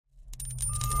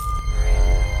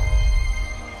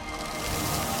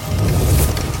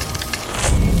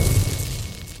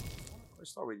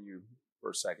with you for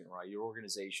a second, right? Your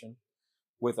organization,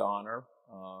 With Honor,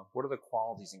 what are the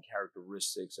qualities and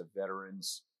characteristics of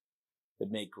veterans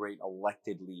that make great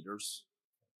elected leaders?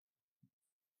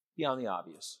 Beyond the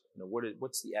obvious,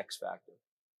 what's the X factor?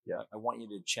 Yeah. I want you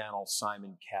to channel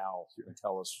Simon Cowell and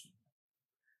tell us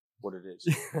what it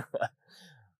is.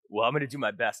 Well, I'm going to do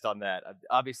my best on that. I'm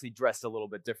obviously dressed a little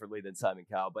bit differently than Simon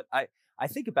Cowell, but I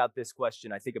think about this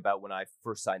question. I think about when I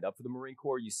first signed up for the Marine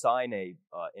Corps. You sign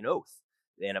an oath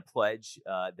and a pledge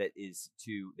that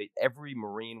every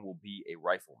Marine will be a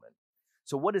rifleman.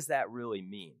 So what does that really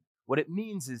mean? What it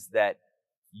means is that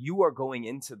you are going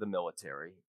into the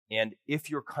military, and if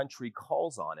your country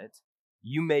calls on it,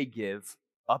 you may give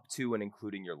up to and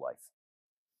including your life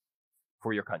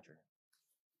for your country.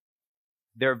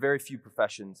 There are very few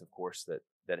professions, of course,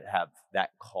 that have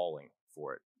that calling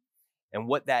for it. And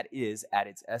what that is, at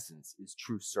its essence, is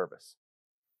true service.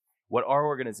 What our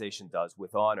organization does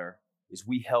With Honor is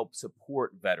we help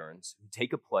support veterans who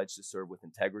take a pledge to serve with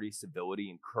integrity, civility,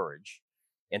 and courage,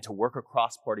 and to work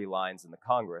across party lines in the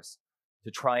Congress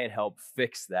to try and help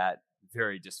fix that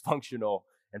very dysfunctional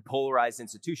and polarized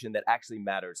institution that actually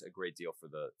matters a great deal for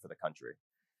the country.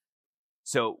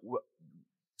 So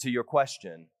to your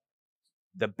question,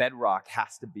 the bedrock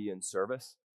has to be in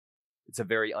service. It's a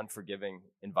very unforgiving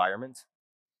environment,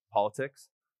 politics.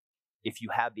 If you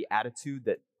have the attitude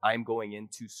that I'm going in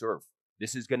to serve,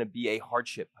 this is going to be a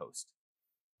hardship post.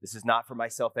 This is not for my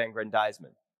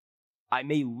self-aggrandizement. I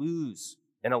may lose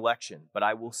an election, but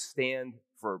I will stand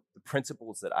for the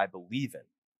principles that I believe in.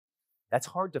 That's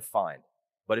hard to find,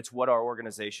 but it's what our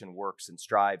organization works and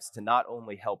strives to not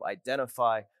only help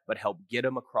identify, but help get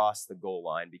them across the goal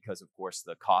line, because, of course,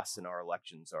 the costs in our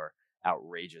elections are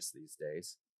outrageous these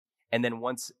days. And then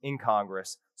once in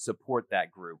Congress, support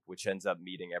that group, which ends up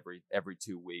meeting every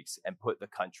 2 weeks, and put the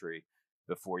country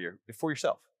before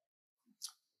yourself.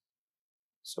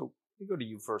 So we go to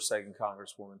you for a second,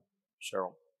 Congresswoman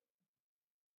Sherrill.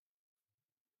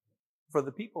 For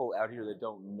the people out here that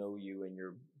don't know you and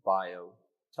your bio,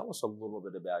 tell us a little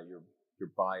bit about your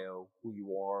bio, who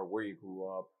you are, where you grew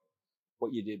up,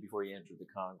 what you did before you entered the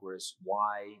Congress,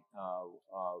 why,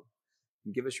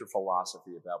 and give us your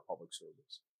philosophy about public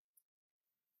service.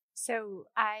 So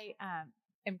I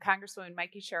am Congresswoman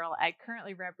Mikey Sherrill. I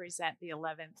currently represent the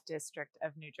 11th District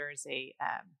of New Jersey.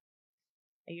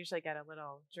 I usually get a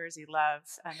little Jersey love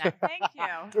on that. Thank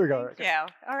you. There we go. Thank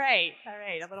you. All right.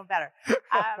 A little better.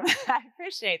 I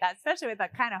appreciate that, especially with a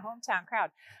kind of hometown crowd.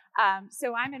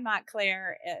 So I'm in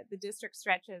Montclair. The district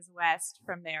stretches west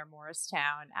from there,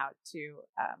 Morristown, out to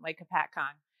Lake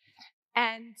Hopatcong.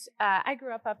 And I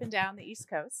grew up and down the East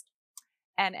Coast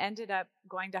and ended up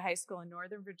going to high school in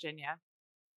Northern Virginia,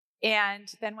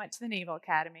 and then went to the Naval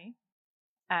Academy,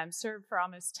 served for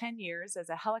almost 10 years as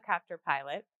a helicopter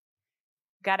pilot,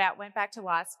 got out, went back to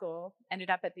law school,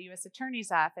 ended up at the U.S.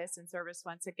 Attorney's Office in service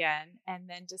once again, and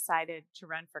then decided to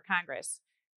run for Congress.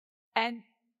 And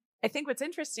I think what's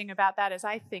interesting about that is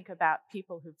I think about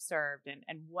people who've served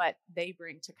and what they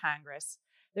bring to Congress.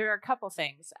 There are a couple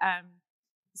things.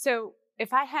 So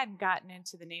if I hadn't gotten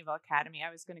into the Naval Academy,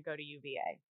 I was going to go to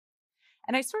UVA.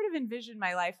 And I sort of envisioned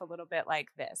my life a little bit like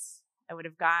this. I would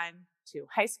have gone to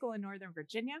high school in Northern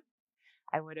Virginia.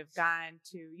 I would have gone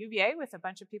to UVA with a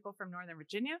bunch of people from Northern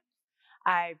Virginia.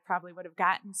 I probably would have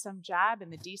gotten some job in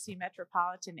the DC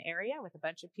metropolitan area with a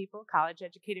bunch of people,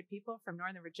 college-educated people from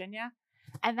Northern Virginia.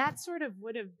 And that sort of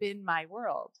would have been my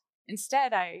world.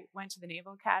 Instead, I went to the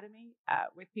Naval Academy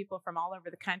with people from all over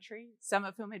the country, some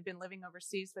of whom had been living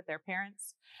overseas with their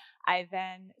parents. I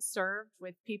then served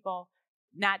with people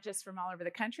not just from all over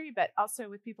the country, but also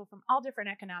with people from all different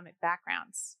economic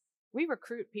backgrounds. We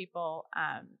recruit people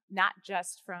not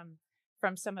just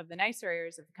from some of the nicer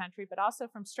areas of the country, but also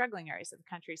from struggling areas of the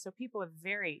country. So people with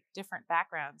very different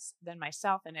backgrounds than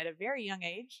myself. And at a very young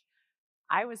age,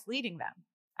 I was leading them.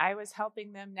 I was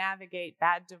helping them navigate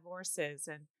bad divorces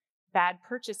and bad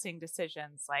purchasing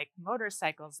decisions, like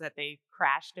motorcycles that they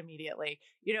crashed immediately,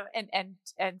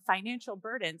 and financial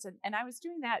burdens. And I was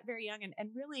doing that very young and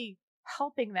really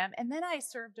helping them. And then I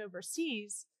served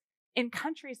overseas in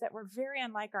countries that were very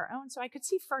unlike our own. So I could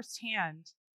see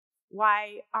firsthand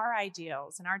why our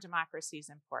ideals and our democracy is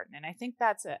important. And I think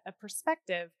that's a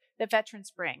perspective that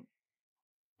veterans bring.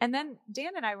 And then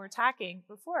Dan and I were talking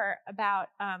before about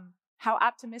how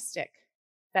optimistic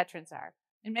veterans are.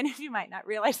 And many of you might not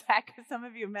realize that, because some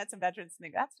of you have met some veterans and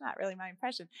think, that's not really my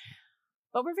impression.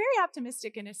 But we're very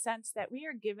optimistic in a sense that we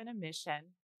are given a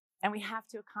mission and we have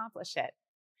to accomplish it.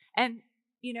 And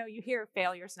you hear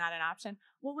failure's not an option.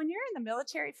 Well, when you're in the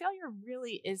military, failure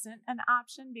really isn't an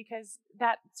option, because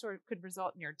that sort of could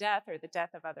result in your death or the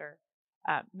death of other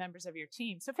members of your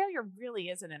team. So failure really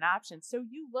isn't an option. So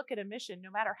you look at a mission,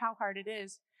 no matter how hard it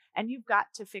is, and you've got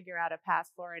to figure out a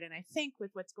path for it. And I think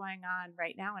with what's going on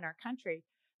right now in our country,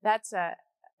 that's a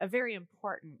very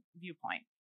important viewpoint.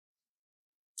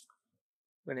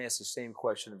 I'm going to ask the same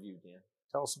question of you, Dan.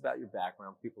 Tell us about your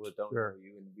background, people that don't Sure. know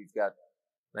you. And we've got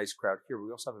a nice crowd here.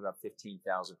 We also have about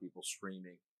 15,000 people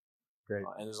streaming. Great.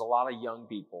 And there's a lot of young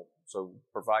people. So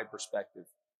provide perspective.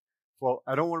 Well,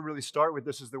 I don't want to really start with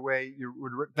this as the way you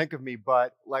would think of me,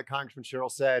 but like Congressman Sherrill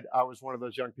said, I was one of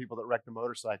those young people that wrecked a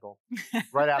motorcycle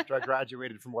right after I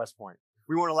graduated from West Point.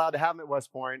 We weren't allowed to have them at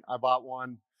West Point. I bought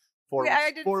one. 4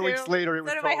 weeks later, it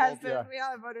was so totaled. My husband. Yeah. We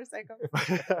all have motorcycles.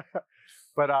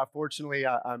 But fortunately,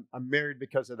 I'm married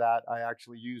because of that. I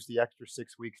actually used the extra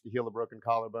 6 weeks to heal a broken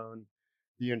collarbone,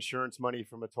 the insurance money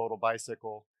from a total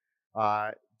bicycle,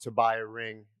 to buy a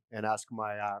ring and ask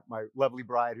my my lovely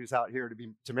bride, who's out here,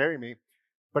 to marry me.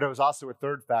 But it was also a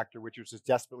third factor, which was just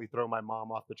desperately throw my mom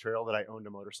off the trail that I owned a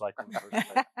motorcycle in the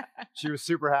first place. She was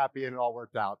super happy, and it all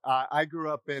worked out. I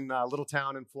grew up in a little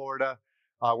town in Florida.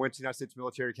 Went to the United States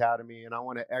Military Academy, and I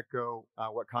want to echo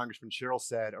what Congressman Sherrill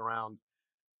said around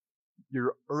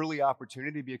your early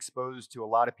opportunity to be exposed to a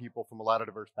lot of people from a lot of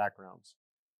diverse backgrounds.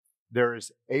 There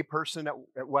is a person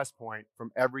at West Point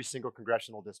from every single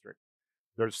congressional district.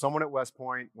 There's someone at West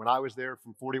Point when I was there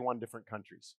from 41 different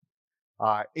countries.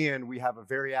 And we have a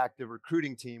very active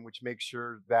recruiting team, which makes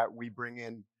sure that we bring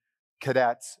in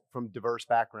cadets from diverse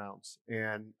backgrounds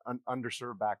and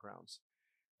underserved backgrounds.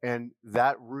 And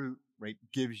that route, right,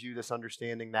 gives you this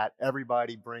understanding that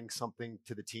everybody brings something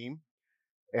to the team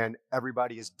and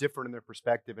everybody is different in their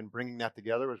perspective, and bringing that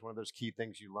together is one of those key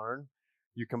things you learn.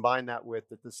 You combine that with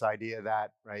this idea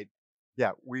that, right,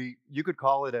 yeah, you could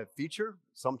call it a feature.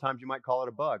 Sometimes you might call it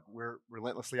a bug. We're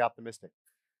relentlessly optimistic.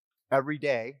 Every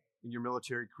day in your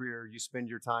military career, you spend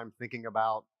your time thinking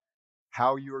about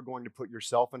how you are going to put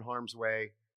yourself in harm's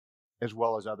way as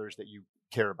well as others that you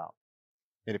care about.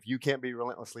 And if you can't be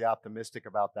relentlessly optimistic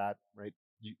about that, right,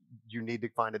 you need to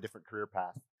find a different career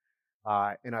path.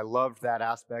 And I loved that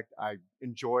aspect. I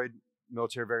enjoyed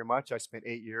military very much. I spent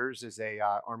 8 years as a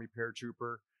Army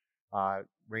paratrooper,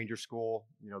 Ranger School,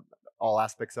 all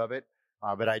aspects of it.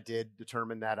 But I did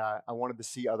determine that I wanted to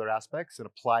see other aspects and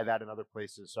apply that in other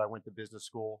places. So I went to business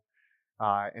school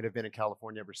and have been in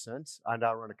California ever since. I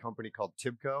now run a company called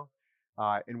TIBCO,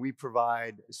 and we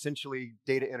provide essentially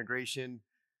data integration,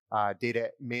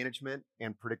 data management,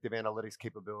 and predictive analytics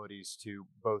capabilities to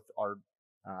both our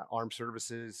armed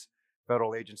services,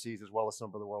 federal agencies, as well as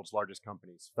some of the world's largest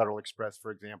companies. Federal Express,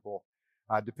 for example,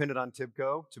 depended on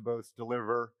TIBCO to both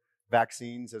deliver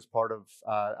vaccines as part of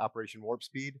Operation Warp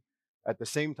Speed. At the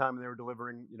same time, they were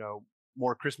delivering,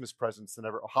 more Christmas presents than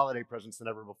ever, holiday presents than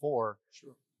ever before,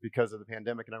 Sure. because of the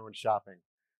pandemic and everyone's shopping.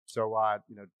 So,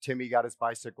 Timmy got his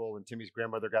bicycle and Timmy's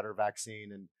grandmother got her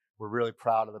vaccine, and we're really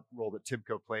proud of the role that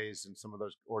TIBCO plays in some of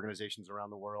those organizations around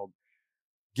the world,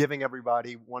 giving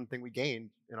everybody one thing we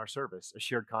gained in our service: a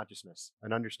shared consciousness,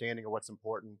 an understanding of what's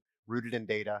important, rooted in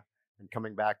data, and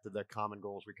coming back to the common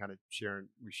goals we kind of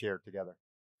share together.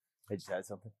 I just add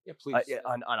something. Yeah, please.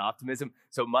 On optimism.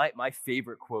 So my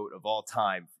favorite quote of all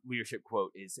time, leadership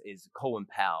quote, is Colin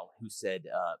Powell, who said,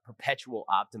 "Perpetual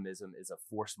optimism is a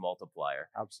force multiplier."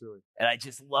 Absolutely. And I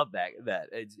just love that.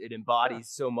 It embodies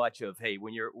so much of, hey,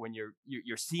 when you're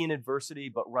seeing adversity,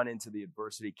 but run into the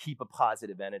adversity, keep a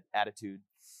positive attitude.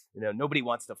 Nobody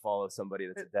wants to follow somebody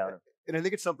that's a downer. And I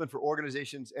think it's something for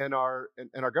organizations and our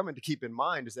government to keep in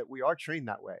mind, is that we are trained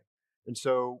that way. And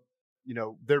so,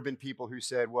 there have been people who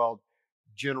said, well,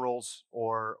 generals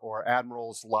or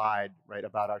admirals lied, right,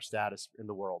 about our status in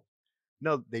the world.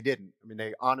 No, they didn't. I mean,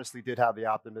 they honestly did have the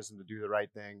optimism to do the right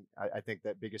thing. I think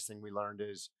that biggest thing we learned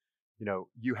is,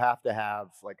 you have to have,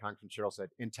 like Congressman Sherrill said,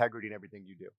 integrity in everything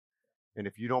you do. And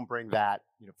if you don't bring that,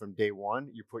 from day one,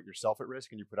 you put yourself at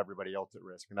risk and you put everybody else at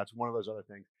risk. And that's one of those other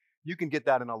things. You can get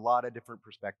that in a lot of different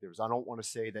perspectives. I don't want to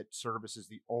say that service is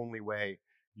the only way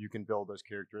you can build those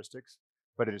characteristics,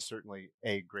 but it is certainly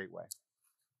a great way.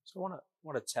 So I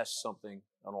want to test something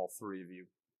on all three of you,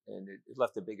 and it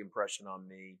left a big impression on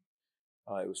me.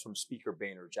 It was from Speaker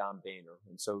Boehner, John Boehner.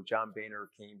 And so John Boehner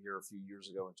came here a few years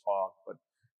ago and talked, but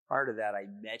prior to that, I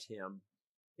met him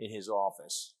in his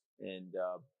office, and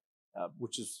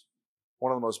which is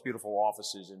one of the most beautiful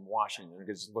offices in Washington,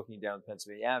 because looking down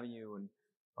Pennsylvania Avenue. And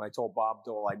when I told Bob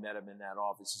Dole I met him in that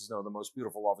office, he said, no, the most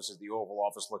beautiful office is the Oval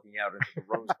Office looking out into the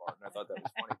Rose Garden. I thought that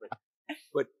was funny.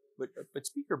 But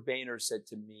Speaker Boehner said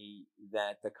to me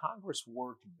that the Congress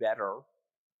worked better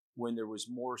when there was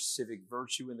more civic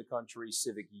virtue in the country,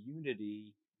 civic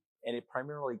unity, and it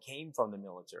primarily came from the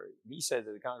military. He said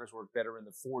that the Congress worked better in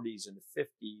the 40s and the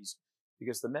 50s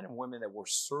because the men and women that were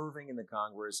serving in the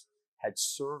Congress had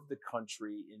served the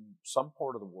country in some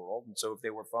part of the world. And so if they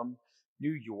were from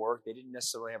New York, they didn't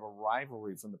necessarily have a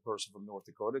rivalry from the person from North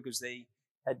Dakota because they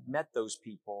had met those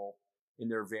people in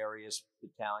their various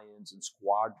battalions and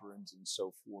squadrons and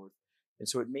so forth. And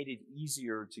so it made it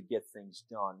easier to get things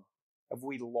done. Have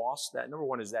we lost that? Number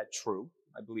one, is that true?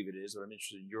 I believe it is, but I'm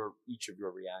interested in each of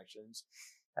your reactions.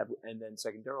 And then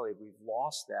secondarily, if we've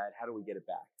lost that, how do we get it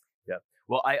back? Yeah.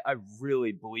 Well, I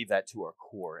really believe that to our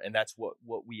core, and that's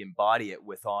what we embody it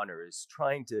With Honor, is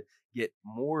trying to get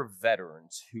more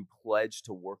veterans who pledge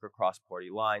to work across party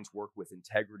lines, work with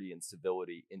integrity and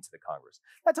civility into the Congress.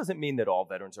 That doesn't mean that all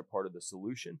veterans are part of the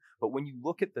solution, but when you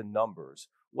look at the numbers,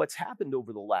 what's happened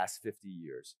over the last 50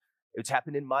 years, it's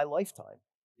happened in my lifetime,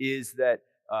 is that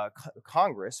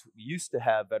Congress used to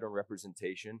have veteran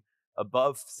representation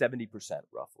above 70%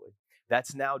 roughly.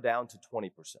 That's now down to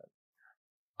 20%.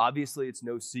 Obviously, it's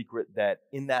no secret that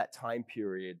in that time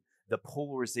period, the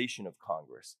polarization of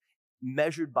Congress,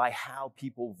 measured by how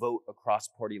people vote across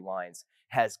party lines,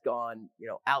 has gone,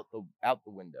 out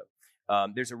the window.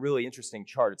 There's a really interesting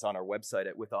chart. It's on our website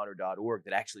at withhonor.org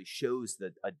that actually shows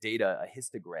a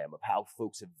histogram of how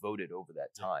folks have voted over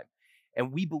that time.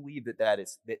 And we believe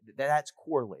that's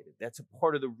correlated. That's a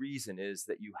part of the reason is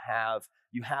that you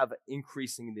have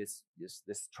increasing this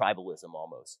tribalism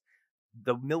almost.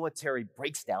 The military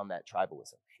breaks down that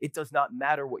tribalism. It does not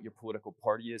matter what your political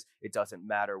party is. It doesn't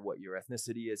matter what your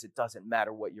ethnicity is. It doesn't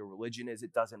matter what your religion is.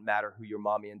 It doesn't matter who your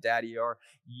mommy and daddy are.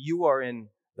 You are in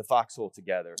the foxhole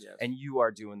together, yes, and you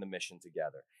are doing the mission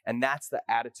together. And that's the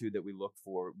attitude that we look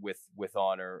for with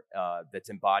Honor, that's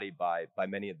embodied by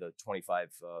many of the 25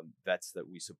 vets that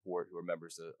we support who are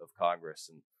members of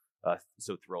Congress. And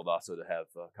so thrilled also to have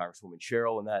Congresswoman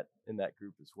Cheryl in that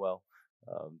group as well.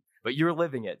 But you're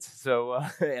living it, so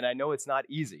and I know it's not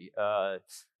easy,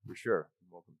 for sure.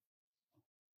 Welcome.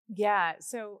 Yeah,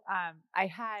 so I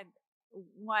had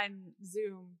one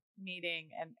Zoom meeting,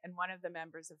 and one of the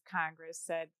members of Congress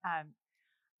said,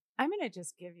 I'm going to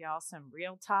just give y'all some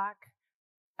real talk.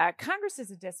 Congress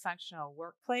is a dysfunctional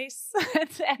workplace.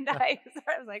 And I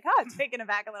was like, taken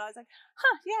aback a little. I was like,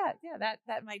 yeah,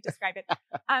 that might describe it.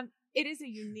 It is a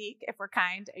unique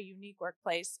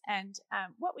workplace. And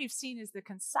what we've seen is the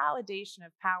consolidation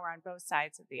of power on both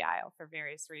sides of the aisle for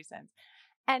various reasons.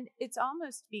 And it's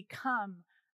almost become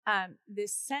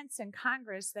this sense in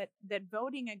Congress that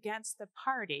voting against the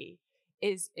party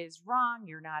is wrong.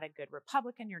 You're not a good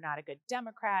Republican. You're not a good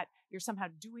Democrat. You're somehow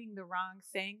doing the wrong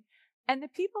thing. And the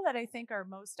people that I think are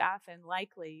most often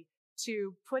likely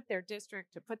to put their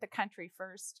district, to put the country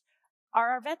first,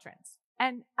 are our veterans.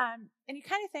 And you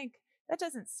kind of think, that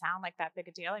doesn't sound like that big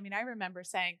a deal. I mean, I remember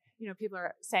saying, people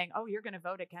are saying, oh, you're going to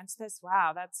vote against this?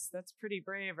 Wow, that's pretty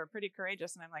brave or pretty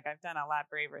courageous. And I'm like, I've done a lot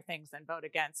braver things than vote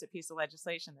against a piece of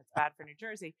legislation that's bad for New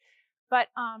Jersey. But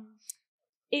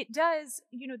it does,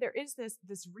 there is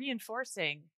this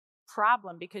reinforcing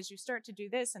problem, because you start to do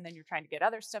this and then you're trying to get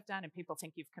other stuff done and people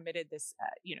think you've committed this,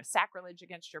 sacrilege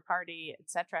against your party,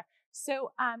 etc.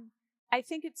 So I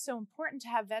think it's so important to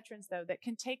have veterans, though, that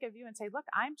can take a view and say, look,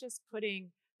 I'm just putting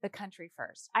the country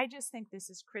first. I just think this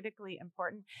is critically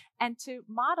important, and to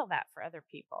model that for other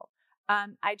people.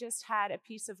 I just had a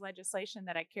piece of legislation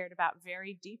that I cared about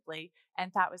very deeply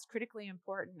and thought was critically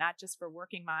important, not just for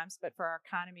working moms, but for our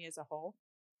economy as a whole,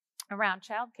 around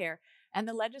childcare. And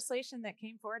the legislation that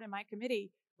came forward in my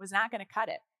committee was not going to cut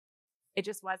it. It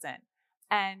just wasn't.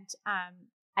 And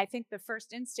I think the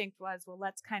first instinct was, well,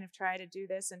 let's kind of try to do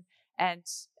this. And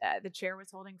the chair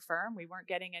was holding firm. We weren't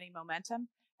getting any momentum.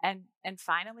 And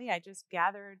finally, I just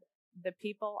gathered the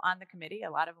people on the committee,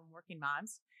 a lot of them working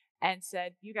moms, and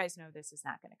said, you guys know this is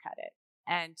not going to cut it.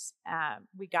 And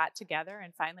we got together,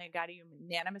 and finally I got a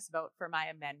unanimous vote for my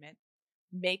amendment,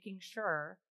 making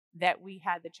sure that we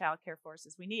had the child care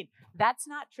forces we need. That's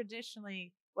not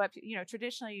traditionally what,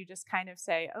 traditionally you just kind of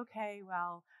say, okay,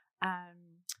 well,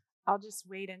 I'll just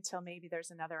wait until maybe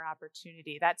there's another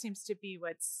opportunity. That seems to be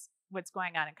what's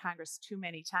going on in Congress too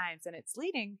many times. And it's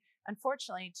leading,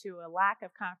 unfortunately, to a lack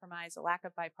of compromise, a lack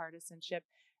of bipartisanship,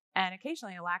 and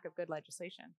occasionally a lack of good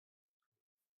legislation.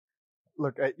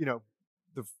 Look,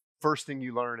 the first thing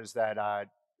you learn is that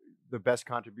the best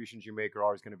contributions you make are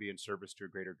always going to be in service to a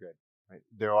greater good. Right?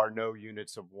 There are no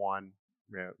units of one.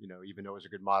 Even though it was a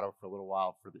good motto for a little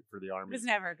while for the Army. It was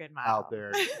never a good motto out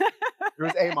there. There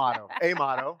was a motto.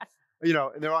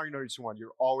 And there are no just one.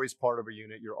 You're always part of a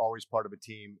unit. You're always part of a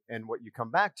team. And what you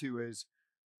come back to is,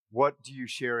 what do you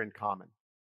share in common?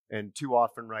 And too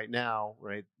often right now,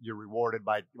 right, you're rewarded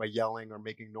by yelling or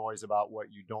making noise about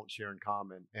what you don't share in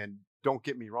common. And don't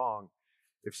get me wrong,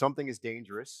 if something is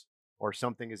dangerous or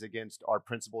something is against our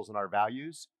principles and our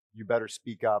values, you better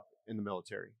speak up in the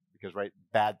military, because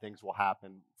bad things will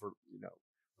happen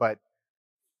but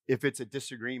if it's a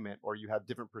disagreement or you have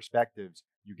different perspectives,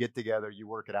 you get together, you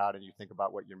work it out, and you think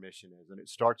about what your mission is. And it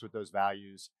starts with those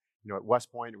values. At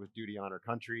West Point, it was duty, honor,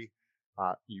 country.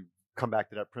 You come back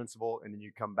to that principle, and then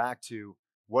you come back to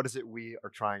what is it we are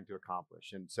trying to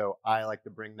accomplish. And so I like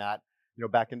to bring that,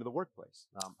 back into the workplace.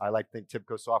 I like to think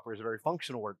TIBCO Software is a very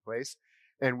functional workplace,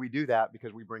 and we do that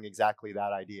because we bring exactly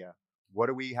that idea. What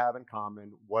do we have in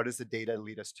common? What does the data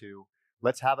lead us to?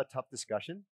 Let's have a tough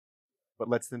discussion, but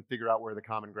let's then figure out where the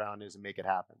common ground is and make it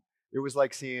happen. It was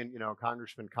like seeing,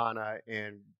 Congressman Khanna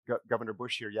and Governor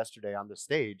Bush here yesterday on the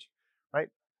stage, right?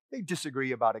 They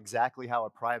disagree about exactly how a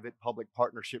private-public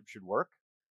partnership should work,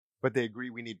 but they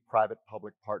agree we need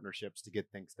private-public partnerships to get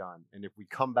things done. And if we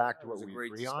come back to what we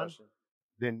agree on,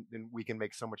 then we can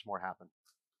make so much more happen.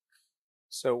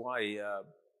 So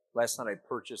last night I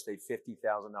purchased a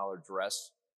 $50,000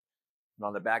 dress. And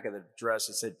on the back of the dress,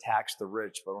 it said "tax the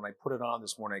rich." But when I put it on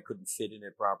this morning, I couldn't fit in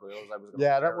it properly.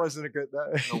 That wasn't a good.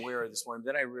 I was going to wear it this morning.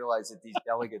 Then I realized that these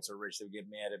delegates are rich. They would get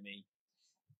mad at me.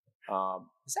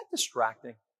 Is that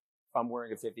distracting? If I'm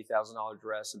wearing a $50,000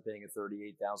 dress and paying a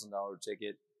 $38,000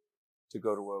 ticket to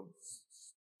go to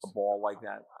a ball like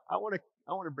that? I want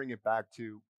to bring it back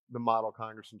to the model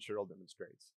Congressman Sherrill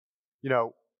demonstrates.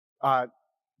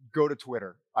 Go to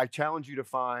Twitter. I challenge you to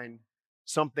find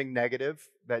something negative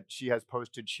that she has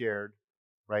posted, shared,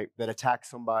 right, that attacks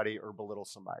somebody or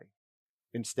belittles somebody.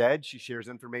 Instead, she shares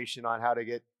information on how to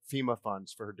get FEMA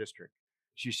funds for her district.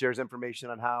 She shares information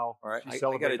on how she celebrates our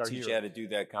heroes. I got to teach you how to do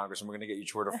that, Congressman. We're going to get you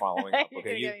Twitter following up,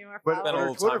 okay? But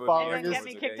her Twitter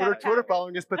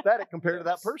following is pathetic compared to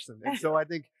that person. And so I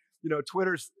think,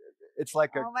 Twitter's, it's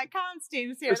like my comms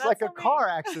team's here. It's like a car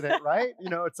accident, right?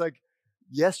 It's like,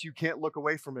 yes, you can't look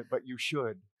away from it, but you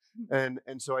should. And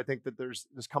so I think that there's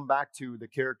this come back to the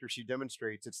character she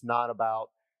demonstrates. It's not about,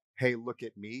 hey, look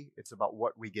at me. It's about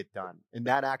what we get done. And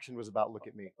that action was about look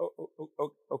at me.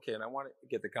 Okay. And I want to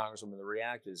get the Congresswoman to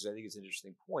react. I think it's an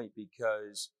interesting point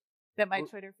because that my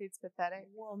Twitter feed's pathetic.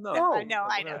 Well, no, I know.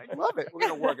 I love it. We're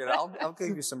going to work it out. I'll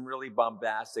give you some really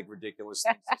bombastic, ridiculous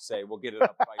things to say. We'll get it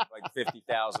up by like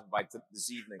 50,000 by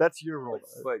this evening. That's your role.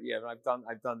 But yeah, I've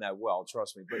done that well.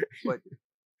 Trust me. But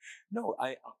no,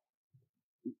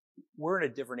 we're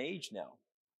in a different age now.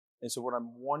 And so what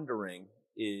I'm wondering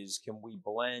is, can we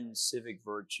blend civic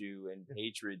virtue and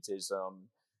patriotism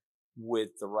with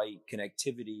the right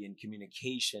connectivity and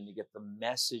communication to get the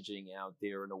messaging out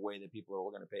there in a way that people are all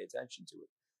going to pay attention to it?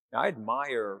 Now, I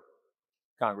admire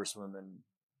Congresswoman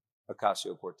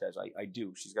Ocasio-Cortez. I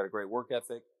do. She's got a great work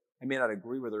ethic. I may not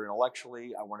agree with her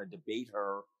intellectually. I want to debate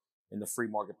her in the free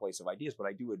marketplace of ideas, but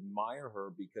I do admire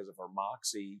her because of her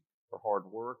moxie, her hard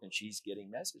work, and she's getting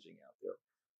messaging out there.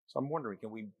 So I'm wondering, can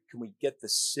we get the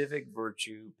civic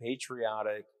virtue,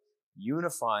 patriotic,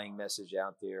 unifying message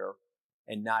out there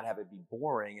and not have it be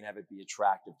boring and have it be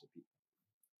attractive to people?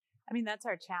 I mean, that's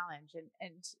our challenge.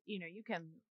 And you can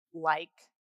like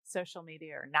social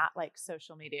media or not like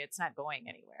social media. It's not going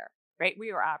anywhere, right?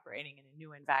 We are operating in a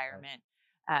new environment.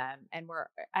 And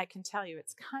I can tell you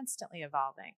it's constantly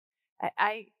evolving.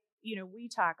 We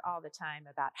talk all the time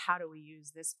about how do we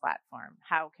use this platform?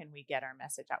 How can we get our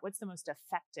message out? What's the most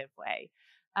effective way?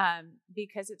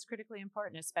 Because it's critically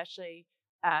important, especially,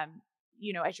 as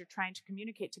you're trying to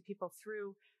communicate to people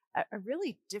through a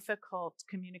really difficult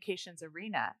communications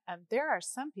arena. There are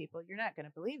some people, you're not going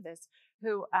to believe this,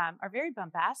 who are very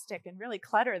bombastic and really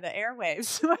clutter the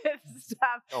airwaves with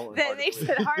stuff that makes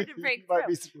it hard to break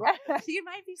through. You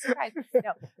might be surprised.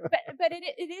 No, but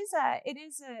it is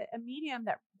a medium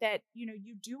that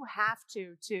you do have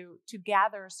to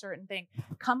gather a certain thing,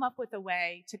 come up with a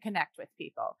way to connect with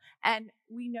people, and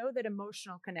we know that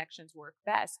emotional connections work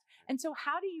best. And so,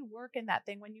 how do you work in that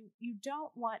thing when you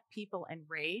don't want people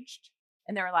enraged?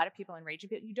 And there are a lot of people enraged.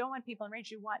 You don't want people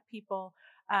enraged. You want people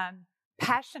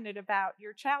passionate about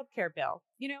your child care bill.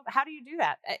 How do you do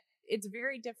that? It's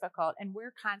very difficult, and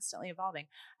we're constantly evolving.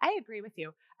 I agree with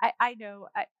you. I know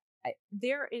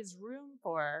there is room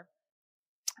for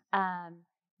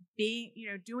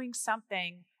doing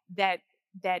something that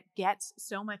gets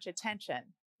so much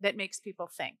attention that makes people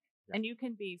think. Yeah. And you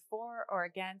can be for or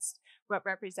against what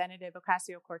Representative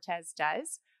Ocasio-Cortez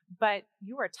does, but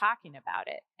you are talking about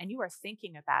it and you are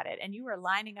thinking about it and you are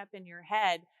lining up in your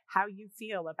head how you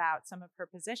feel about some of her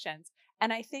positions.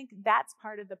 And I think that's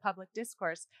part of the public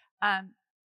discourse.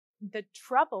 The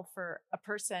trouble for a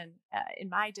person in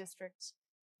my district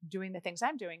doing the things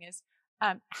I'm doing is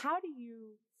how do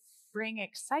you bring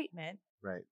excitement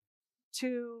right.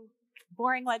 to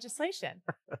boring legislation?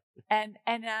 and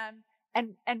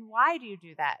And why do you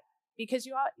do that? Because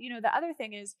the other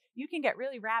thing is you can get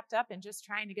really wrapped up in just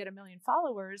trying to get 1 million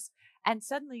followers. And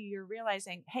suddenly you're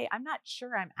realizing, hey, I'm not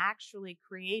sure I'm actually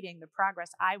creating the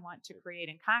progress I want to create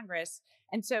in Congress.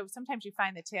 And so sometimes you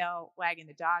find the tail wagging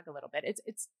the dog a little bit.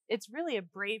 It's really a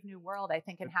brave new world, I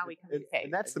think, in how we communicate.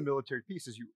 And that's the military piece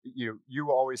is you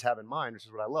always have in mind, which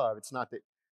is what I love. It's not that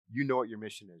you know what your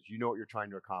mission is. You know what you're trying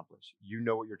to accomplish. You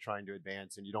know what you're trying to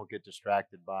advance, and you don't get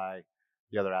distracted by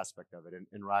the other aspect of it.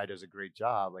 And Rye does a great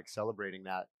job, like celebrating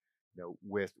that,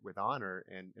 with honor.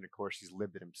 And of course, he's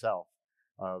lived it himself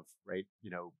of, right,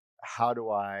 how do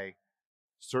I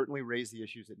certainly raise the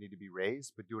issues that need to be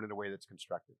raised, but do it in a way that's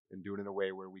constructive and do it in a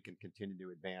way where we can continue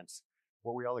to advance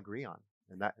what we all agree on.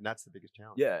 And that's the biggest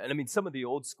challenge. Yeah. And I mean, some of the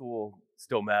old school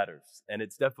still matters, and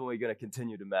it's definitely going to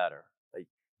continue to matter. Like,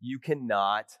 you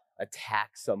cannot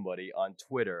attack somebody on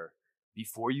Twitter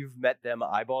before you've met them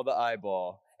eyeball to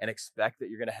eyeball and expect that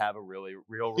you're going to have a really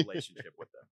real relationship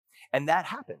with them. And that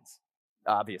happens.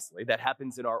 Obviously, that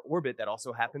happens in our orbit. That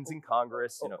also happens in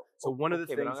Congress. So one of the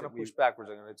things but I'm going to push backwards.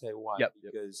 I'm going to tell you why.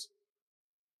 Because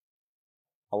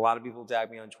a lot of people tag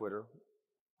me on Twitter.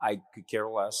 I could care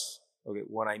less. Okay,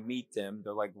 when I meet them,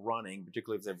 they're like running,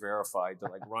 particularly if they're verified. They're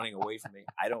like running away from me.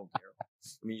 I don't care.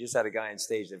 I mean, you just had a guy on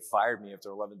stage that fired me after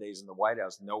 11 days in the White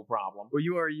House. No problem. Well,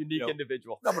 you are a unique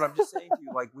individual. No, but I'm just saying to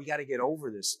you, like, we got to get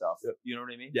over this stuff. Yep. You know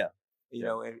what I mean? Yeah.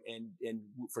 And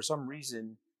for some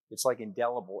reason, it's like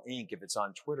indelible ink if it's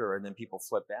on Twitter, and then people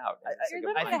flip out. You're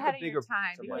a little bit ahead of your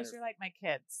time because you're like my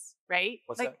kids, right?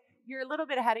 What's like that? You're a little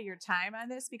bit ahead of your time on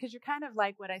this because you're kind of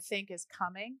like what I think is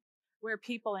coming, where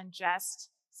people ingest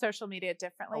social media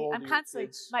differently. I'm constantly,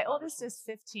 my oldest is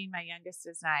 15, my youngest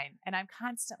is 9, and I'm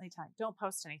constantly telling, don't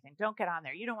post anything, don't get on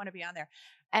there, you don't want to be on there.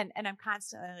 And I'm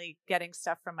constantly getting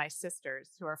stuff from my sisters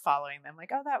who are following them,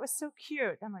 like, oh, that was so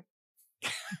cute. I'm like,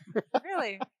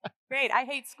 really? Great. I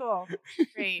hate school.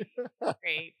 Great.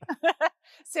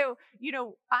 So,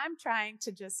 I'm trying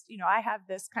to just, I have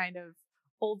this kind of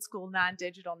old school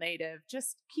non-digital native,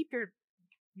 just keep your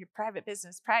private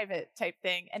business private type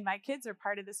thing. And my kids are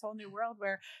part of this whole new world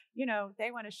where,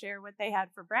 they want to share what they had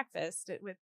for breakfast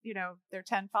with, their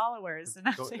 10 followers. And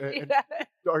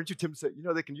aren't you Tim said,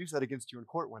 they can use that against you in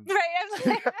court one day.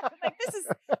 Right. I'm like, this is,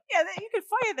 you could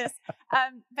FOIA this.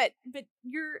 But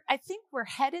I think we're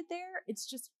headed there. It's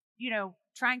just,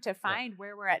 trying to find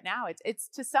where we're at now. It's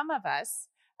to some of us,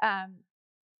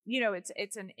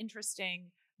 it's an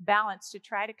interesting balance to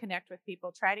try to connect with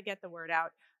people, try to get the word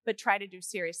out, but try to do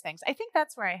serious things. I think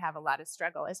that's where I have a lot of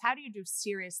struggle is how do you do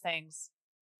serious things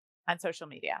on social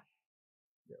media?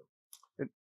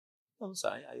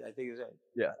 I think it's that.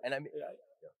 Yeah. And I mean,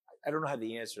 I don't know how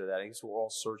the answer to that. I guess we're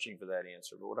all searching for that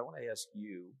answer. But what I want to ask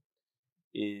you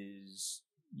is,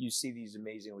 you see these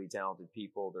amazingly talented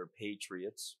people, they're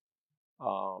patriots.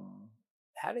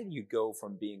 How did you go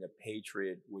from being a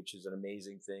patriot, which is an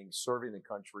amazing thing, serving the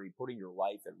country, putting your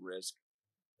life at risk,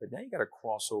 but now you got to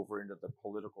cross over into the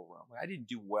political realm? I didn't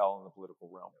do well in the political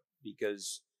realm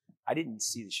because I didn't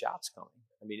see the shots coming.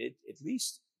 I mean, at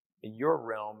least in your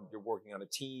realm, you're working on a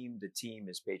team. The team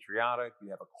is patriotic.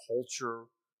 You have a culture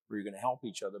where you're going to help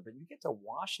each other. But you get to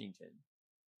Washington,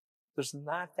 there's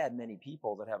not that many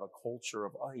people that have a culture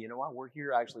of, oh, you know what, we're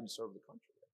here actually to serve the country.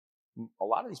 A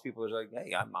lot of these people are like,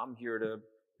 hey, I'm here to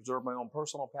preserve my own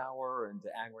personal power and to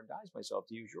aggrandize myself,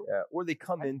 to use your word. Or they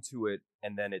come into it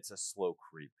and then it's a slow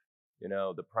creep.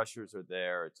 The pressures are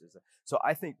there. So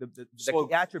I think the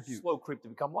attribute, slow creep to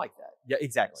become like that. Yeah,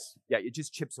 exactly. Yeah, it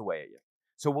just chips away at you.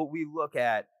 So what we look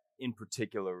at in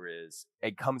particular is,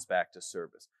 it comes back to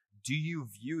service. Do you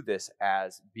view this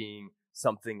as being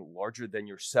something larger than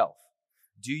yourself?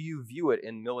 Do you view it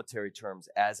in military terms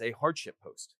as a hardship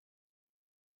post?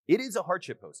 It is a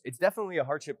hardship post. It's definitely a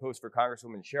hardship post for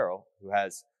Congresswoman Cheryl, who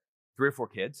has 3 or 4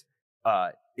 kids,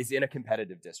 is in a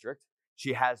competitive district.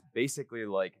 She has basically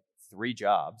like 3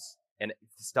 jobs and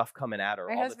stuff coming at her all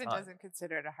the time. My husband doesn't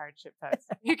consider it a hardship post.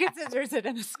 He considers it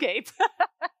an escape.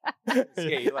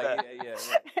 Yeah.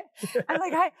 I'm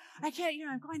like, I can't,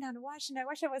 I'm going down to Washington. I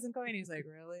wish I wasn't going. He's like,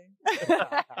 really?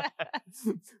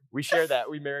 We share that.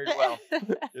 We married well,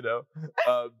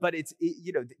 but it's,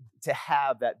 to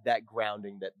have that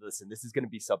grounding that, listen, this is going to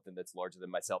be something that's larger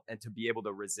than myself, and to be able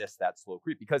to resist that slow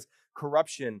creep, because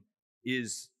corruption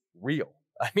is real.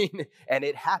 I mean, and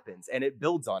it happens and it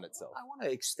builds on itself. I want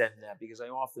to extend that because I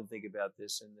often think about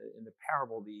this in the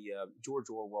parable George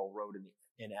Orwell wrote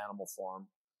in Animal Farm.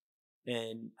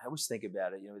 And I always think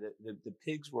about it, the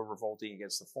pigs were revolting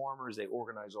against the farmers. They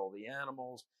organized all the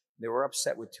animals. They were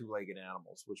upset with 2-legged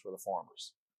animals, which were the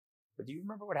farmers. But do you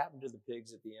remember what happened to the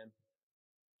pigs at the end?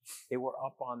 They were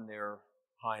up on their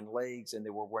hind legs, and they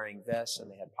were wearing vests,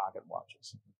 and they had pocket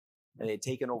watches. And they had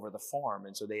taken over the farm.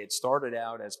 And so they had started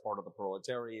out as part of the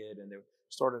proletariat, and they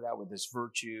started out with this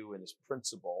virtue and this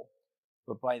principle.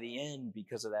 But by the end,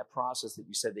 because of that process that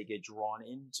you said they get drawn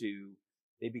into,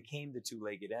 they became the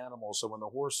two-legged animal. So when the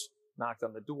horse knocked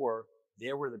on the door,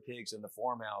 there were the pigs in the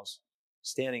farmhouse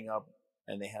standing up,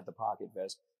 and they had the pocket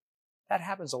vest. That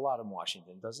happens a lot in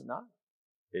Washington, does it not?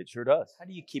 It sure does. How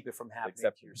do you keep it from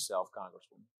happening to yourself,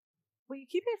 Congresswoman? Well, you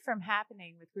keep it from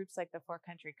happening with groups like the Four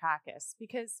Country Caucus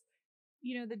because,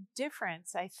 the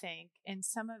difference, I think, in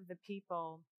some of the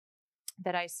people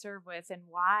that I serve with and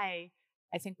why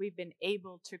I think we've been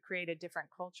able to create a different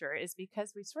culture is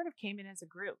because we sort of came in as a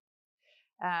group.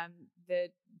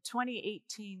 The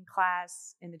 2018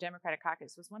 class in the Democratic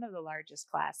Caucus was one of the largest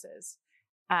classes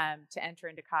to enter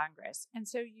into Congress. And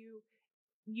so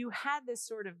you had this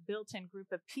sort of built-in group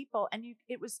of people, and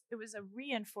it was a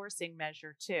reinforcing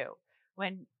measure too.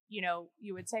 When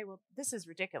you would say, "Well, this is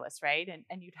ridiculous," right?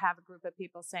 And you'd have a group of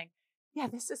people saying, "Yeah,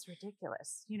 this is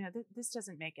ridiculous. This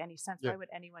doesn't make any sense. Yeah. Why would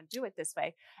anyone do it this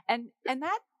way?" And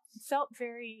that felt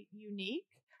very unique.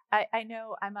 I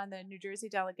know I'm on the New Jersey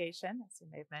delegation, as you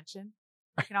may have mentioned.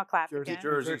 You can all clap Jersey, again.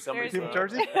 Jersey, somebody Jersey. said.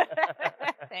 Jersey?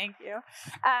 Thank you.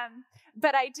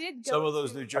 But I did go. Some of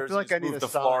those New feel Jerseys like I need moved a to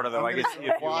sign. Florida, though. I I'm can gonna see see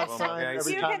a a few of applause them. sign Okay?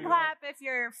 every You time can you- clap if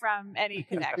you're from any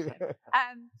connection.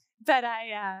 But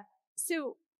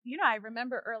I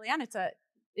remember early on,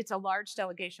 it's a large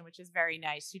delegation, which is very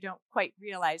nice. You don't quite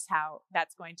realize how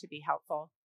that's going to be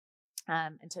helpful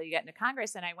until you get into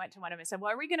Congress. And I went to one of them and said,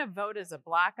 "Well, are we going to vote as a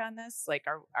block on this? Like,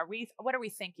 what are we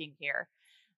thinking here?"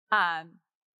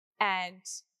 And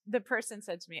the person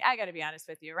said to me, "I got to be honest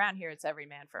with you, around here, it's every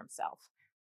man for himself."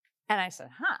 And I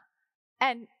said, "Huh."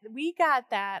 And we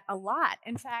got that a lot.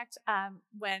 In fact,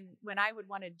 when I would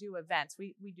want to do events,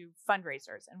 we do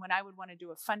fundraisers. And when I would want to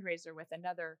do a fundraiser with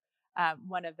another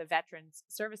one of the veterans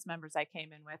service members I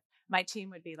came in with, my team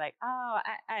would be like, "Oh,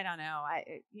 I don't know.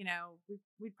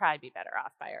 We'd probably be better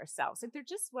off by ourselves." Like there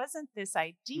just wasn't this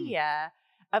idea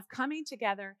of coming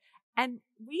together. And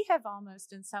we have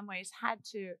almost in some ways had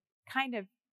to kind of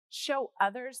show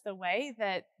others the way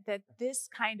that this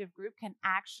kind of group can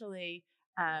actually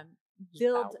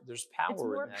build. There's power. It's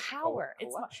more in that power.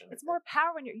 collection. It's more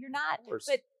power when you're not. Of course.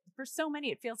 But for so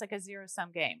many, it feels like a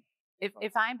zero-sum game.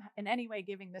 If I'm in any way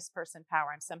giving this person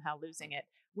power, I'm somehow losing it.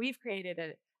 We've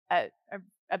created a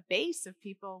base of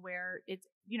people where it's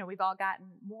we've all gotten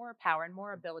more power and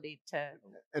more ability to.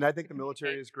 And I think to the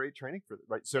military communicate. is great training for that,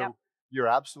 right? So Yep. you're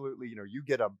absolutely, you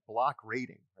get a block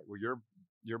rating, right, where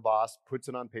your boss puts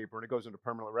it on paper and it goes into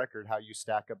permanent record how you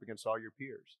stack up against all your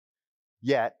peers.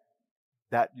 Yet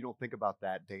that you don't think about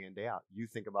that day in, day out. You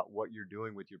think about what you're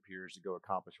doing with your peers to go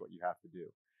accomplish what you have to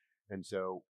do. And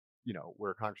so,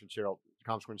 where Congresswoman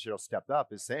Cheryl stepped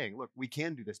up is saying, look, we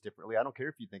can do this differently. I don't care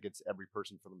if you think it's every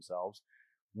person for themselves.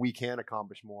 We can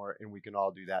accomplish more, and we can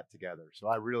all do that together. So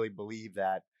I really believe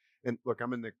that. And look,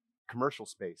 I'm in the commercial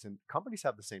space, and companies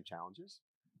have the same challenges,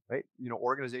 right?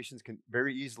 Organizations can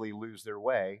very easily lose their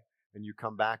way, and you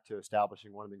come back to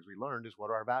establishing one of the things we learned is what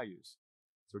are our values.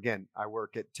 So again, I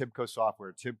work at Tibco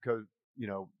Software. Tibco,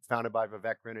 founded by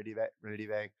Vivek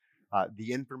Ranadive.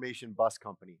 The Information Bus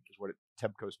Company is what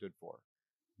Tibco stood for.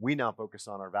 We now focus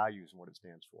on our values and what it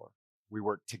stands for. We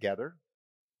work together,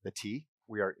 the T.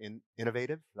 We are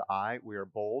innovative, the I. We are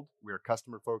bold. We are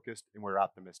customer focused, and we're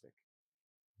optimistic.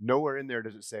 Nowhere in there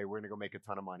does it say we're going to go make a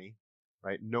ton of money,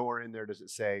 right? Nowhere in there does it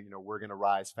say, we're going to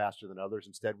rise faster than others.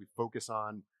 Instead, we focus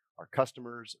on our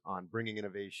customers, on bringing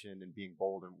innovation and being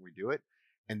bold in when we do it.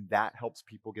 And that helps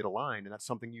people get aligned. And that's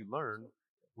something you learn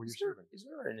when you're serving. Is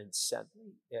there an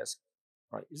incentive? Yes.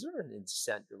 Right. Is there an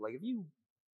incentive? Like if you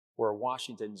were a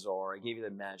Washington czar, I gave you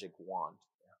the magic wand.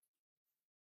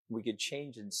 We could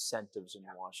change incentives in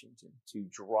Washington to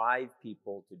drive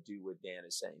people to do what Dan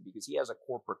is saying, because he has a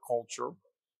corporate culture.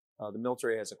 The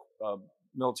military has a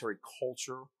military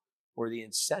culture where the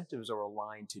incentives are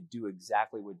aligned to do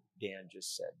exactly what Dan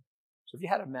just said. So if you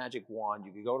had a magic wand,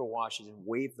 you could go to Washington,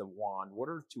 wave the wand. What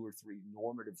are 2 or 3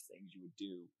 normative things you would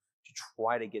do to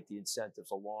try to get the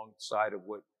incentives alongside of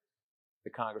what the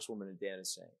Congresswoman and Dan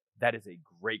is saying? That is a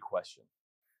great question.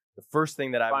 The first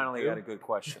thing that I Finally would do, got a good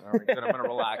question. All right, good. I'm going to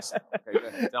relax. Okay, go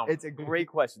ahead. Tell me. it's a great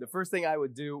question. The first thing I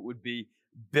would do would be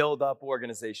build up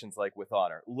organizations like With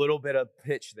Honor. A little bit of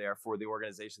pitch there for the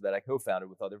organization that I co-founded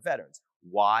with other veterans.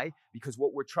 Why? Because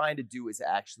what we're trying to do is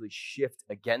actually shift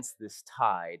against this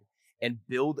tide and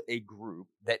build a group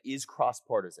that is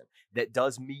cross-partisan, that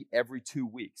does meet every 2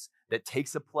 weeks, that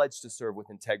takes a pledge to serve with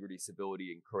integrity,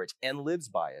 civility, and courage, and lives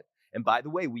by it. And by the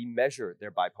way, we measure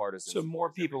their bipartisan. So more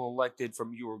people elected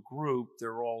from your group,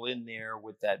 they're all in there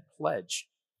with that pledge.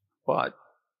 But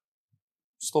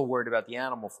still worried about the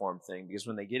animal farm thing, because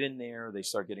when they get in there, they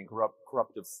start getting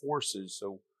corruptive forces.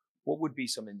 So what would be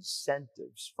some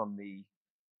incentives from the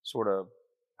sort of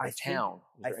the town?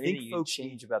 Is there anything you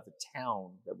change about the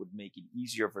town that would make it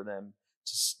easier for them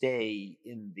to stay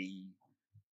in the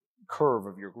curve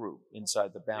of your group,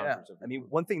 inside the boundaries of your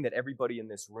group? One thing that everybody in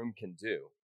this room can do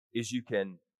is you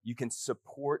can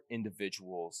support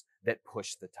individuals that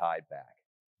push the tide back.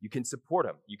 You can support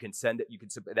them. You can send it.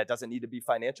 That doesn't need to be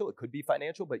financial. It could be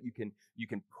financial, but you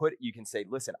can say,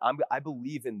 listen, I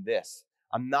believe in this.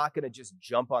 I'm not going to just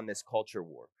jump on this culture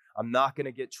war. I'm not going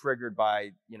to get triggered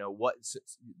by, what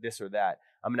this or that.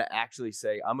 I'm going to actually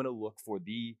say, I'm going to look for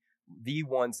the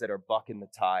ones that are bucking the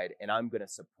tide, and I'm going to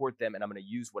support them, and I'm going to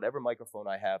use whatever microphone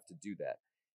I have to do that.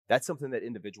 That's something that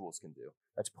individuals can do.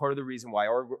 That's part of the reason why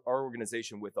our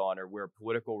organization, With Honor, we're a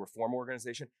political reform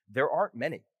organization. There aren't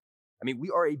many.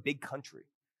 We are a big country.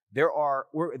 We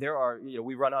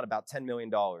run on about $10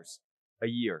 million a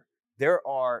year. There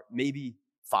are maybe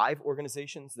 5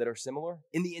 organizations that are similar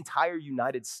in the entire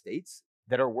United States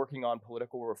that are working on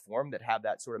political reform that have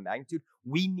that sort of magnitude.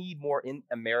 We need more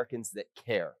Americans that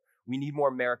care. We need more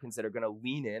Americans that are going to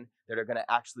lean in, that are going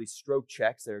to actually stroke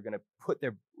checks, that are going to put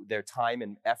their time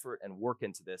and effort and work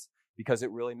into this, because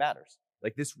it really matters.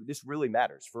 Like this really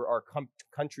matters for our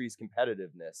country's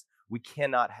competitiveness. We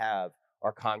cannot have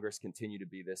our Congress continue to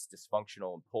be this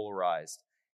dysfunctional and polarized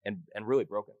and really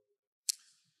broken.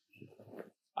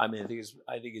 I think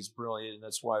it's brilliant, and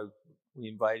that's why we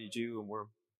invited you, and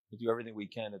we do everything we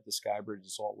can at the Skybridge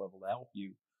Assault level to help you.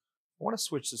 I want to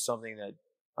switch to something that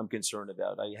I'm concerned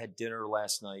about. I had dinner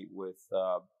last night with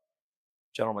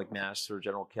General McMaster,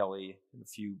 General Kelly, and a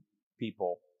few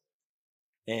people,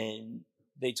 and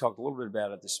they talked a little bit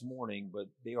about it this morning, but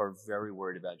they are very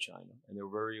worried about China, and they're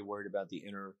very worried about the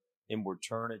inward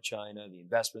turn of China, the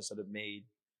investments that have made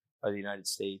by the United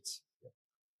States,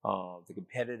 the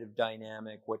competitive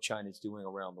dynamic, what China's doing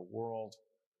around the world.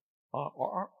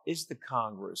 Is the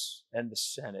Congress and the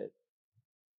Senate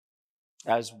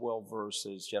as well versed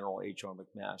as General H.R.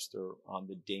 McMaster on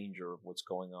the danger of what's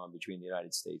going on between the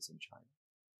United States and China?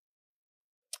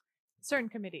 Certain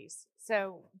committees.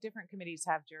 So different committees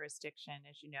have jurisdiction,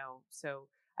 as you know. So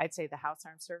I'd say the House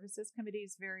Armed Services Committee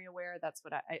is very aware. That's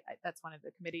what that's one of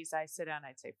the committees I sit on.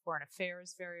 I'd say Foreign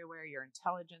Affairs, very aware. Your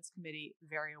Intelligence Committee,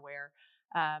 very aware.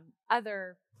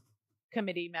 Other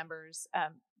committee members,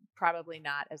 probably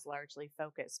not as largely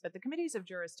focused. But the committees of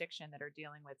jurisdiction that are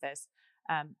dealing with this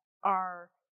are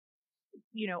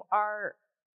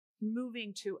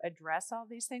moving to address all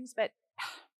these things. But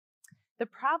the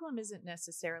problem isn't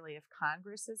necessarily if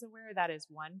Congress is aware. That is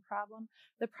one problem.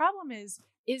 The problem is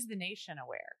the nation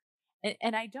aware?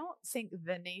 And I don't think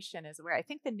the nation is aware. I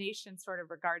think the nation sort of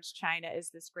regards China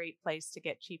as this great place to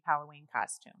get cheap Halloween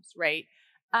costumes, right?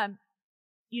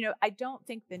 I don't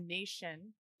think the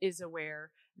nation is aware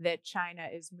that China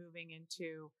is moving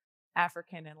into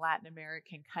African and Latin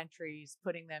American countries,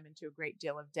 putting them into a great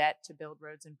deal of debt to build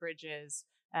roads and bridges,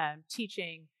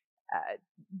 teaching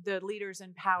the leaders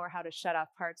in power how to shut off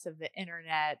parts of the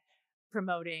internet,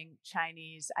 promoting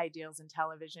Chinese ideals in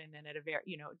television, and at a very,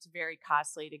 it's very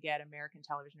costly to get American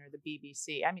television or the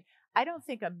BBC. I don't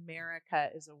think America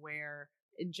is aware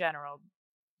in general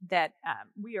that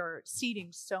we are ceding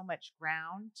so much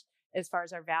ground as far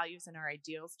as our values and our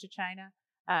ideals to China,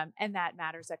 and that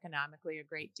matters economically a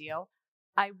great deal.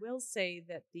 I will say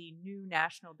that the new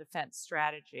national defense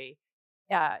strategy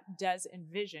does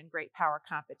envision great power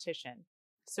competition.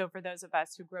 So for those of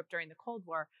us who grew up during the Cold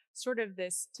War, sort of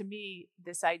this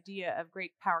idea of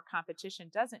great power competition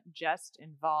doesn't just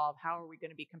involve how are we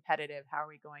going to be competitive, how are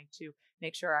we going to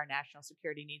make sure our national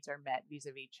security needs are met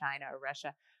vis-a-vis China or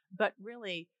Russia, but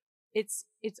really it's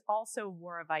also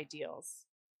war of ideals,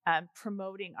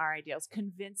 promoting our ideals,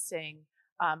 convincing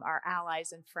our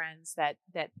allies and friends that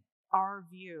our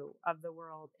view of the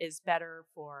world is better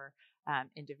for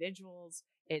individuals,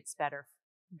 it's better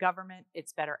for government,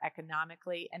 it's better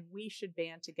economically, and we should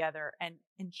band together and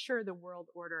ensure the world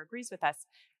order agrees with us.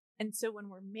 And so when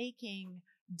we're making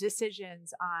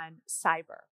decisions on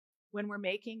cyber, when we're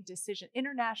making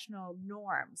international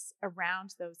norms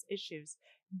around those issues,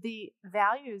 the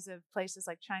values of places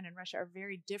like China and Russia are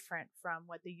very different from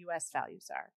what the US values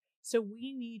are. So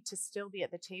we need to still be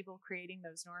at the table creating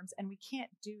those norms. And we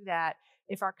can't do that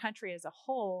if our country as a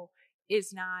whole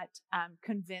is not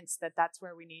convinced that that's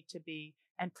where we need to be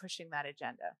and pushing that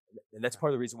agenda. And that's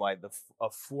part of the reason why a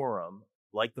forum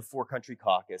like the 4-Country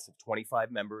Caucus of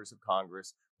 25 members of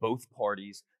Congress both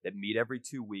parties that meet every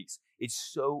 2 weeks. It's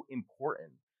so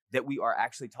important that we are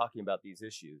actually talking about these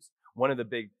issues. One of the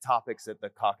big topics that the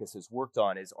caucus has worked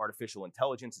on is artificial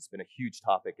intelligence. It's been a huge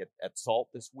topic at SALT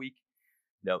this week.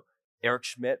 Eric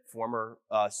Schmidt, former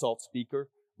SALT speaker,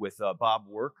 with Bob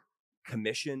Work,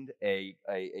 commissioned a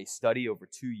study over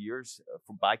 2 years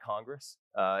by Congress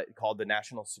called the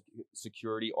National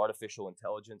Security Artificial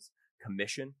Intelligence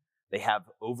Commission. They have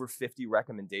over 50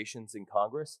 recommendations in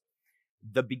Congress.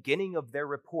 The beginning of their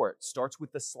report starts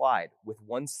with the slide with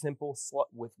one simple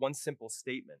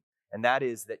statement, and that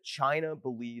is that China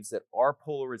believes that our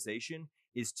polarization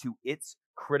is to its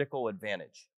critical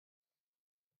advantage.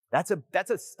 That's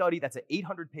a study, that's an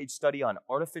 800-page study on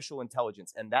artificial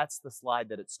intelligence, and that's the slide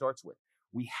that it starts with.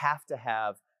 We have to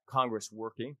have Congress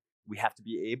working. We have to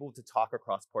be able to talk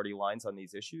across party lines on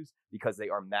these issues because they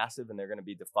are massive and they're going to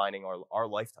be defining our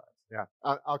lifetimes. Yeah,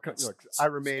 I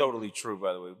remain totally true,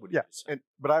 by the way.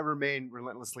 But I remain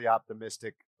relentlessly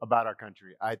optimistic about our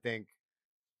country. I think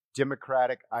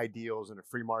democratic ideals in a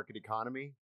free market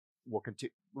economy will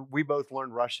continue. We both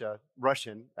learned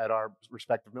Russian at our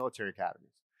respective military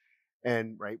academies.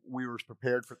 And we were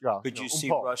prepared for. Could you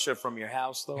see Russia from your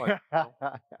house, though?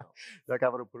 But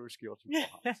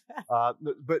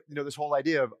this whole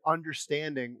idea of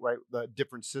understanding the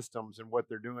different systems and what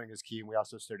they're doing is key. And we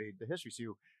also studied the history. So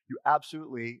you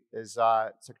absolutely, as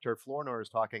Secretary Flournoy is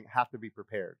talking, have to be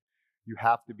prepared. You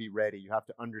have to be ready. You have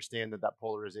to understand that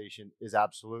polarization is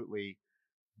absolutely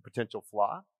a potential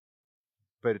flaw.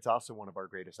 But it's also one of our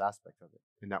greatest aspects of it,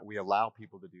 in that we allow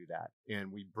people to do that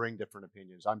and we bring different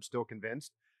opinions. I'm still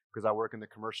convinced, because I work in the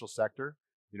commercial sector,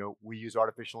 we use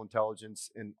artificial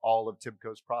intelligence in all of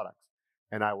TIBCO's products.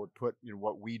 And I would put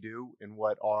what we do and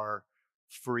what our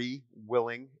free,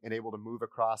 willing, and able to move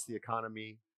across the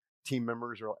economy team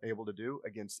members are able to do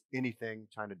against anything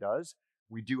China does.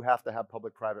 We do have to have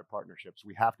public-private partnerships.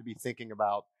 We have to be thinking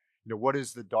about, what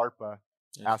is the DARPA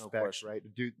aspect,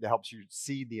 that helps you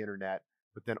see the internet.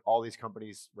 But then all these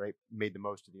companies, made the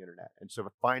most of the internet. And so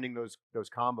finding those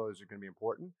combos are going to be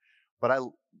important. But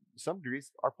to some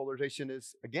degrees, our polarization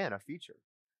is, again, a feature.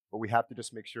 But we have to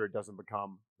just make sure it doesn't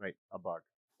become, a bug.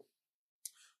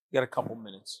 We got a couple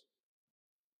minutes.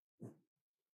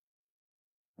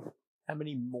 How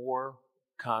many more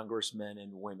congressmen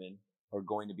and women are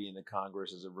going to be in the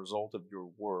Congress as a result of your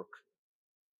work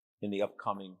in the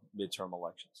upcoming midterm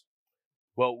elections?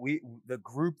 Well, the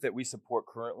group that we support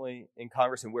currently in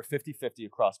Congress, and we're 50-50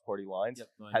 across party lines,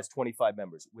 has 25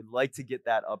 members. We'd like to get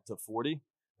that up to 40.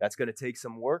 That's going to take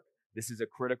some work. This is a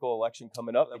critical election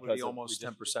coming up. That would be almost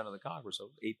 10% of the Congress,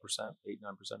 so 8%, 8-9% of the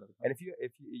Congress. And if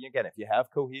you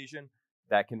have cohesion,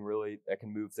 that can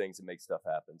move things and make stuff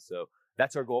happen. So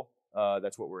that's our goal.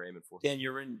 That's what we're aiming for. Dan,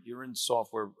 you're in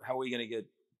software. How are we going to get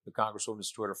the Congresswoman's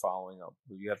Twitter following up?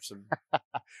 Do you have some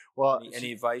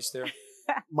any advice there?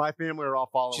 My family are all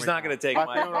following. She's not going to take my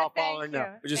advice. Family are all following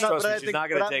now. Just trust me, she's not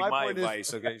going to take my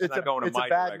advice. Okay, she's not going to my direction. It's a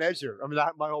bad measure. I mean,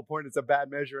 my whole point is a bad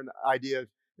measure, and the idea of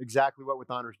exactly what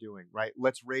Withhonor's doing.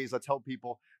 Let's help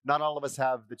people. Not all of us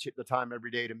have the time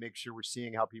every day to make sure we're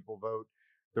seeing how people vote.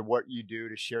 That what you do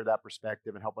to share that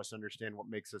perspective and help us understand what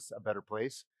makes us a better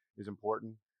place is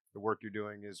important. The work you're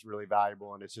doing is really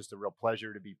valuable, and it's just a real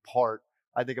pleasure to be part,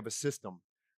 I think, of a system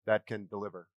that can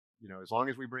deliver. As long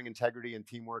as we bring integrity and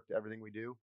teamwork to everything we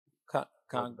do.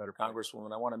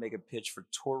 Congresswoman, I want to make a pitch for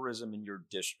tourism in your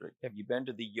district. Have you been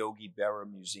to the Yogi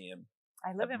Berra Museum?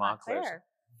 I live in Montclair.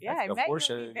 Yeah, I met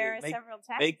Yogi Berra several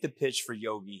times. Make the pitch for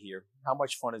Yogi here. How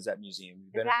much fun is that museum?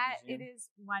 It is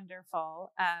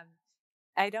wonderful.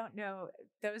 I don't know,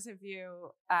 those of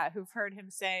you who've heard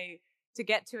him say to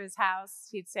get to his house,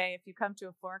 he'd say, if you come to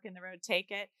a fork in the road,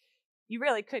 take it. You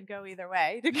really could go either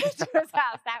way to get to his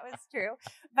house. That was true.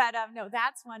 But no,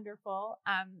 that's wonderful.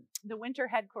 The winter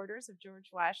headquarters of George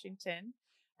Washington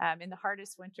in the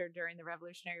hardest winter during the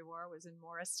Revolutionary War was in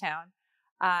Morristown.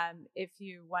 If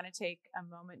you want to take a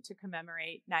moment to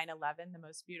commemorate 9/11, the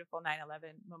most beautiful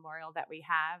 9/11 memorial that we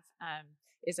have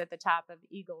is at the top of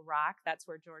Eagle Rock. That's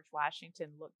where George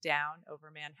Washington looked down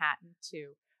over Manhattan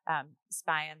to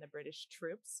spy on the British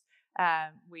troops.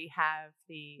 We have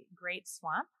the Great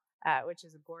Swamp, which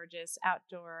is a gorgeous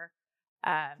outdoor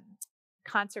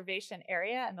conservation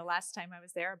area. And the last time I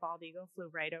was there, a bald eagle flew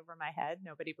right over my head.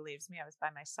 Nobody believes me. I was by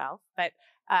myself. But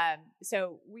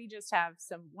so we just have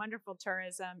some wonderful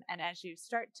tourism. And as you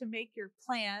start to make your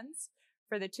plans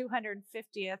for the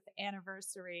 250th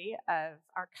anniversary of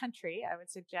our country, I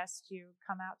would suggest you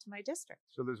come out to my district.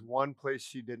 So there's one place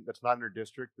she didn't, that's not in her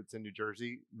district, that's in New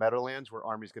Jersey, Meadowlands, where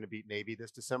Army's going to beat Navy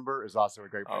this December, is also a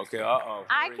great place. Okay, uh-oh.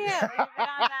 I can't leave it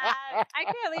on that. I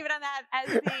can't leave it on that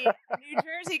as the New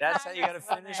Jersey That's how you got to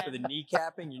finish Congresswoman. with the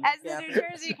kneecapping. You As the New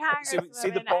Jersey Congresswoman, see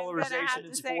the I'm gonna polarization have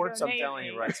in to say sports? go I'm telling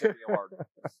you, Navy. right? It's going to be hard.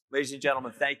 Ladies and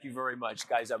gentlemen, thank you very much.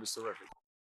 Guys, that was terrific.